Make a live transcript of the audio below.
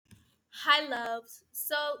Hi, loves.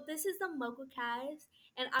 So, this is the MochaCast,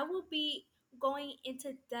 and I will be going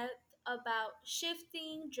into depth about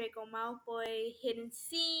shifting, Draco Malfoy, hidden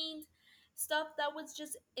scenes, stuff that was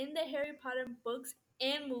just in the Harry Potter books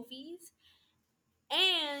and movies.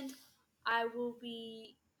 And I will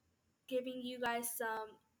be giving you guys some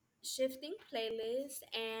shifting playlists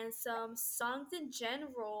and some songs in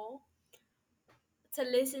general to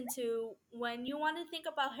listen to when you want to think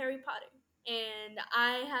about Harry Potter. And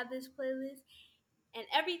I have this playlist and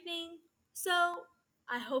everything. So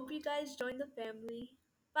I hope you guys join the family.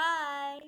 Bye.